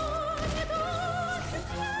this.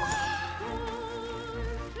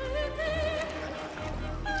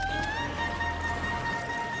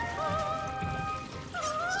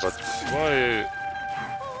 But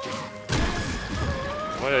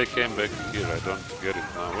why I came back here? I don't get it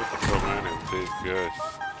now. Look at so many of these guys.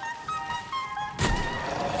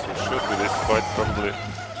 So should be this fight probably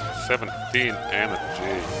 17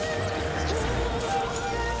 energy.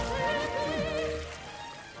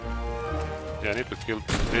 Yeah, I need to kill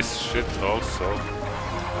this shit also.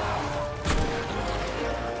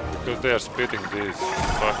 Because they are spitting these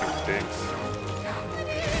fucking things.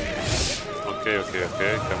 Okay, okay,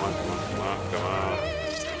 okay. Come on, come on, come on, come on.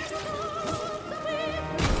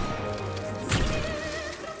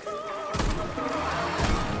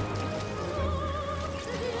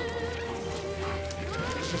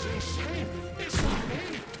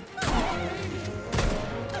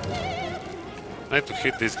 I need to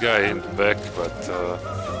hit this guy in the back, but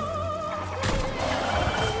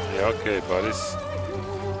yeah, okay, buddies.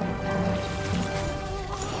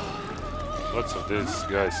 Lots of these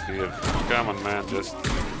guys here. Come on, man, just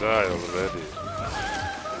die already.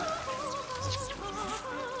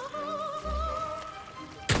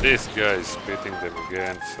 This guy is beating them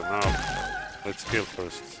again, so now let's kill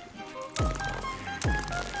first.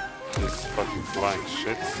 This fucking flying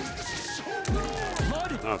shit.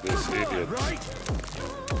 No, this idiot.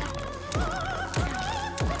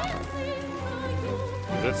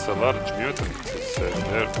 That's a large mutant, it's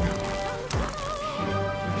there.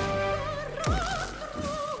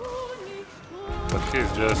 But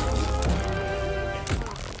he's just...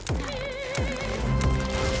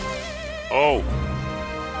 Oh!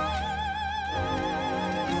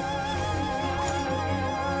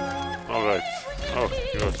 Alright. Oh,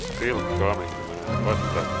 you're still coming, man. What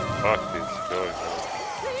the fuck is going on?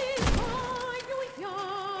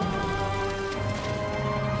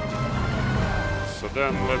 So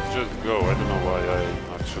then let's just go. I don't know why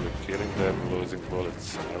I'm actually killing them, losing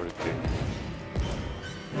bullets and everything.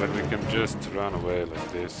 When we can just run away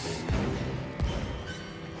like this.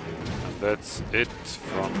 And that's it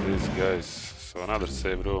from these guys. So another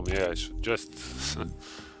save room. Yeah, I should just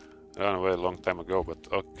run away a long time ago, but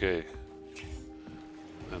okay.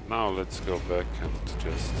 And now let's go back and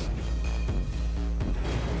just...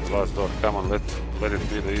 Last door, come on, let it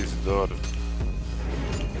be the easy door.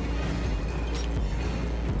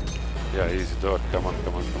 Yeah, easy door, come on,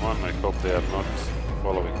 come on, come on. I hope they are not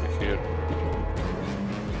following me here.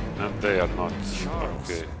 And they are not. Charles,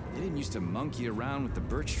 okay. They didn't used to monkey around with the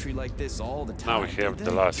birch tree like this all the time. Now we have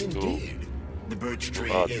the last Indeed. two. The birch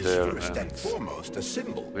tree Out is there, first and foremost a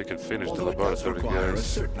symbol. We can finish the Although it does laboratory, require a guys.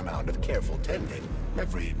 certain amount of careful tending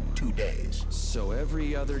every 2 days. So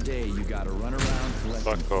every other day you gotta run around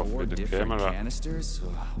collecting Fuck off 4 with the different camera. canisters?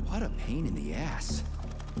 What a pain in the ass.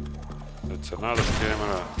 That's another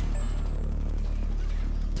camera.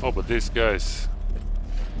 Oh, but these guys...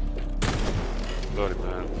 Sorry,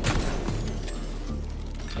 man.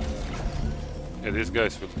 Yeah, these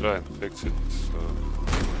guys will try and fix it, so...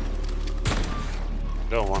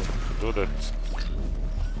 Don't want them to do that.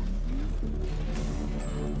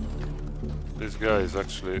 This guy is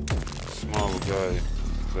actually a small guy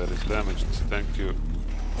that is damaged, thank you.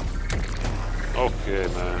 Okay,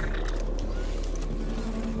 man.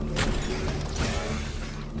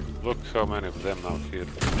 Look how many of them now here.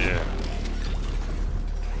 Yeah.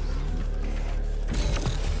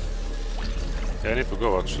 Yeah, I need to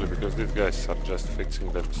go actually because these guys are just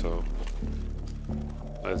fixing them, so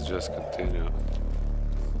let's just continue.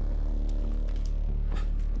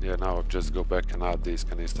 Yeah, now I'll just go back and add these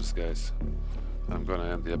canisters, guys. I'm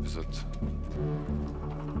gonna end the episode.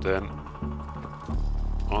 Then,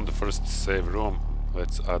 on the first save room,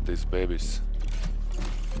 let's add these babies.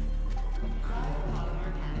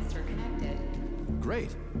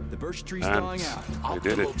 Great. The birch tree's And thawing out. we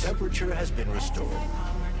did Optimal it. temperature has been restored.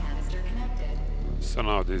 So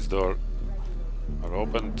now these doors are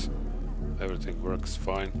opened. Everything works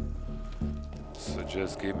fine. So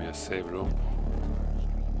just give me a save room.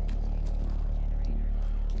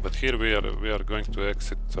 But here we are going to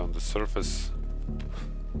exit on the surface.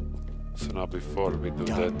 So now before we do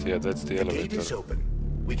that, yeah, that's the The gate is elevator.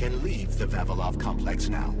 open. We can leave the Vavilov complex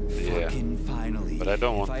now. Yeah, Fucking finally. but I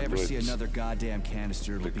don't want if I to ever do see it another goddamn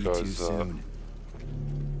canister, it'll be too because, soon.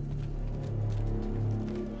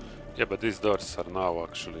 yeah, but these doors are now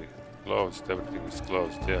actually closed. Everything is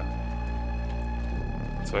closed. Yeah.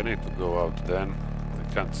 So I need to go out then.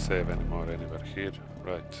 I can't save anymore anywhere here.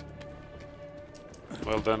 Right.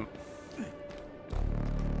 Well then,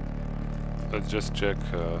 let's just check.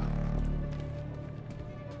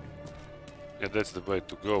 Yeah, that's the way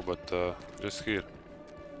to go, but just here.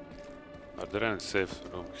 Are there any safe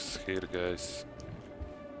rooms here, guys?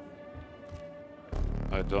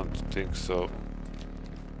 I don't think so.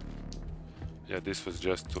 Yeah, this was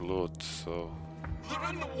just to loot, so...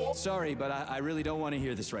 Sorry, but I really don't want to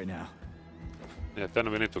hear this right now. Yeah, then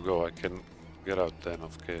we need to go. I can get out then,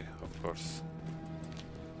 okay, of course.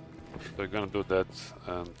 So we're gonna do that,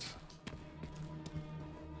 and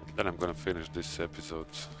then I'm gonna finish this episode.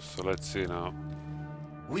 So let's see now.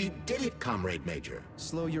 We did it, Comrade Major.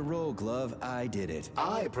 Slow your roll, Glove. I did it.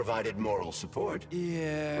 I provided moral support.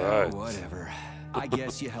 Yeah, Right. whatever. I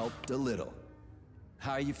guess you helped a little.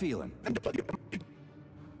 How are you feeling?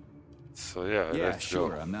 So yeah, Yeah, let's sure.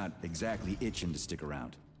 go. I'm not exactly itching to stick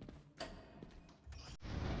around.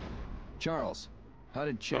 Charles, how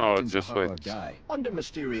did Cherrington just Zaharov wait. die? Under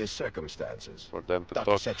mysterious circumstances. For them to Dr.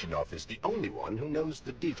 talk. Sechenov is the only one who knows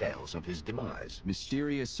the details of his demise.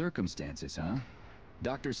 Mysterious circumstances, huh?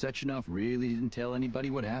 Dr. Sechenov really didn't tell anybody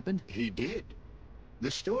what happened? He did. The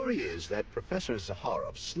story is that Professor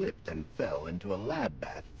Zaharov slipped and fell into a lab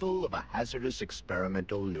bath full of a hazardous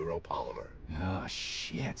experimental neuropolymer. Oh,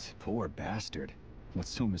 shit. Poor bastard. What's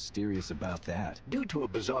so mysterious about that? Due to a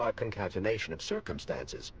bizarre concatenation of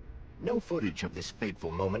circumstances, no footage of this fateful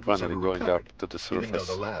moment was Finally ever going recovered, up to the even though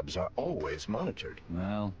surface. the labs are always monitored.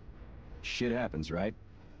 Well, shit happens, right?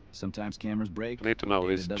 Sometimes cameras break. I need to know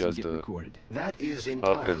Data is doesn't just get the recorded. That is Algae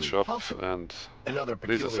entirely shop possible. and Another disassemble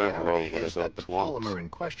all peculiarity what I is that the don't want polymer in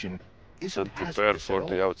question isn't and prepare hazardous for at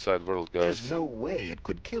the all. outside world, There's guys. no way it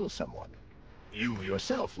could kill someone. You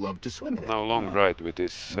yourself love to swim in it. Now long ride with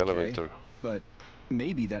this Okay, elevator. but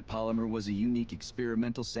maybe that polymer was a unique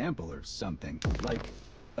experimental sample or something. Like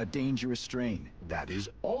a dangerous strain. That is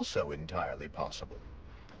also entirely possible.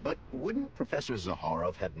 But wouldn't Professor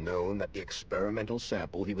Zaharov have known that the experimental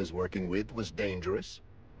sample he was working with was dangerous?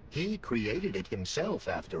 He created it himself,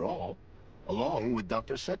 after all, along with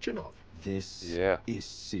Dr. Sechenov. This is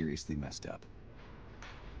seriously messed up.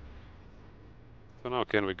 So now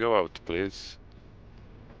can we go out, please?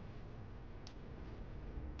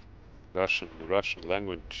 Russian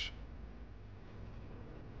language.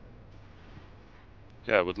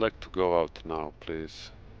 Yeah, I would like to go out now, please.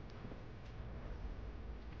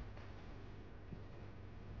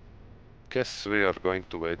 Guess we are going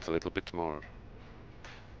to wait a little bit more.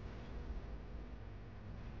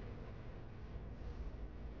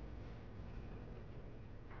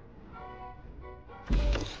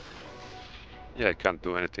 Yeah, I can't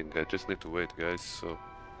do anything. I just need to wait, guys, so...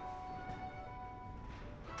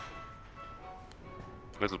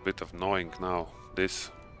 A little bit of annoying now, this.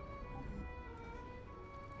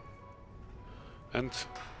 And...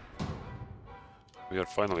 we are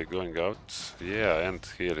finally going out. Yeah, and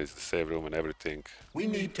here is the save room and everything. We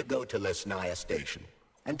need to go to Lesnaya Station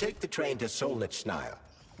and take the train to Solnitsnaya.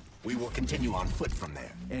 We will continue on foot from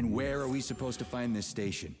there. And where are we supposed to find this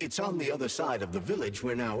station? It's on the other side of the village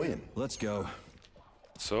we're now in. Let's go.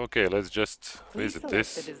 So, okay, let's just visit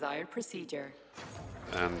this. the desired procedure.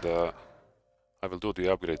 And I will do the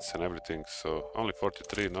upgrades and everything, so only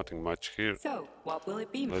 43, nothing much here. So, what will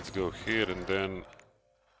it be? Let's go here and then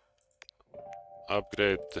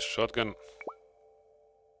upgrade the shotgun.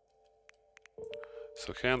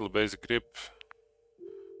 So handle, basic grip.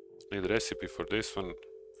 Need a recipe for this one.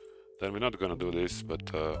 Then we're not gonna do this, but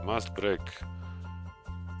must break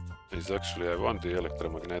is actually, I want the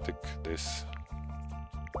electromagnetic, this.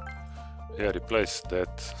 Yeah, replace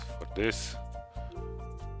that for this.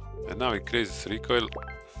 And now increases recoil.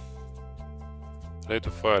 Rate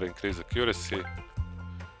of fire, increase accuracy.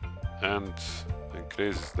 And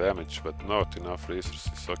increases damage, but not enough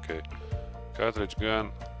resources. Okay. Cartridge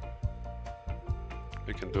gun.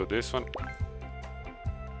 We can do this one.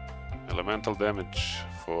 Elemental damage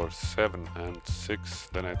for 7 and 6.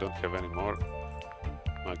 Then I don't have any more.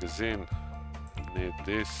 Magazine. Need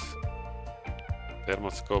this.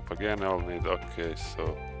 Thermoscope again, I'll need. Okay,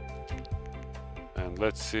 so. And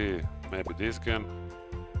let's see, maybe this gun.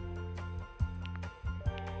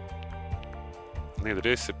 Need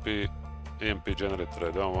recipe. EMP generator,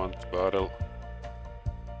 I don't want. Barrel.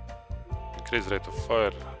 Increase rate of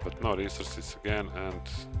fire, but no resources again. And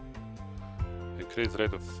increase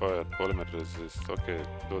rate of fire, polymer resist. Okay,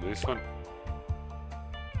 do this one.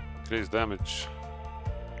 Increase damage.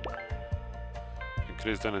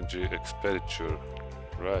 Increased energy expenditure.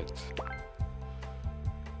 Right.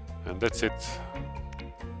 And that's it.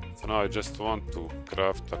 So now I just want to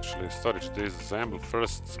craft actually storage disassemble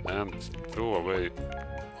first and throw away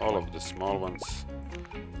all of the small ones,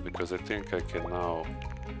 because I think I can now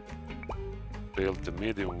build the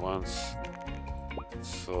medium ones.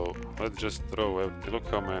 So let's just throw everything. Look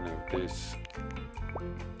how many of these.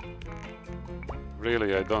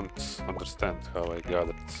 Really, I don't understand how I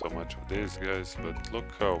gathered so much of these guys, but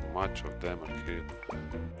look how much of them are here.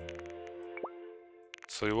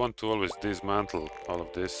 So you want to always dismantle all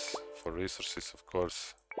of this for resources, of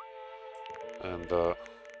course. And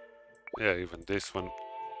yeah, even this one.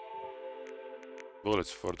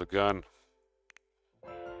 Bullets for the gun.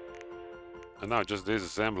 And now just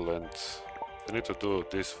disassemble, and you need to do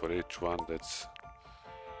this for each one. That's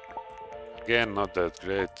again not that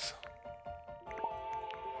great.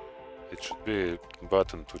 It should be a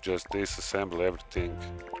button to just disassemble everything,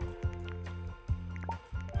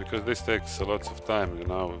 because this takes a lot of time, you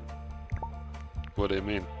know what I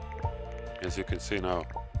mean. As you can see now,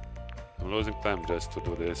 I'm losing time just to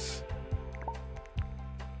do this.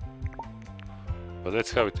 But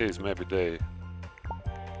that's how it is. Maybe they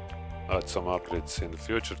add some upgrades in the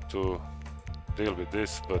future to deal with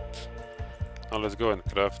this, but now let's go and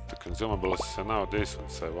craft the consumables. And now these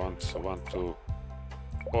ones I want, so 1, 2,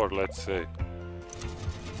 4, let's say.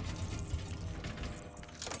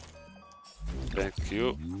 Thank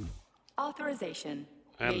you. Authorization.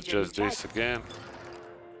 And Major just Mutant. this again.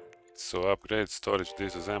 So upgrade storage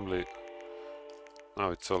disassembly.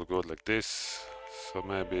 Now it's all good like this. So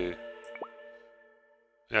maybe...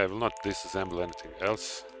 Yeah, I will not disassemble anything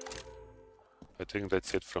else. I think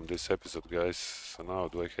that's it from this episode, guys. So now,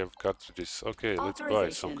 do I have cartridges? Okay, let's buy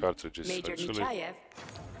some cartridges, Major actually. Muchayev.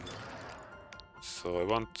 So I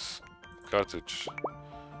want cartridge.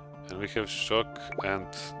 And we have shock and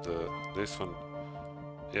this one.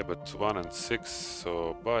 Yeah, but 1 and 6,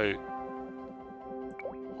 so buy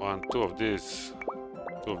 2 of these.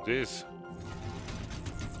 2 of these.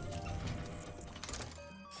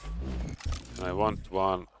 And I want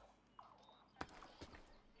 1.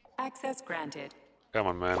 Access granted. Come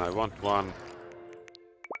on, man, I want 1.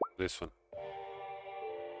 This one.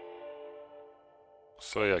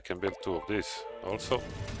 So yeah, I can build 2 of these also.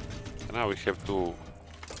 And now we have 2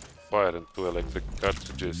 fire and 2 electric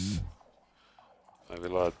cartridges. I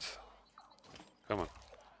will add... Come on.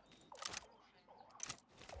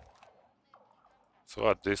 So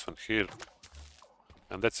add this one here.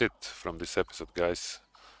 And that's it from this episode, guys.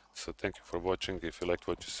 So thank you for watching. If you liked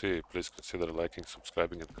what you see, please consider liking,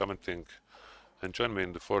 subscribing and commenting. And join me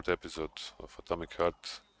in the 4th episode of Atomic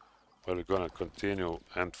Heart, where we're gonna continue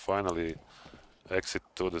and finally exit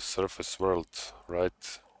to the surface world,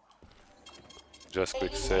 right? Just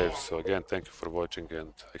quick save. So again, thank you for watching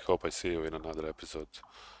and I hope I see you in another episode.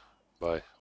 Bye.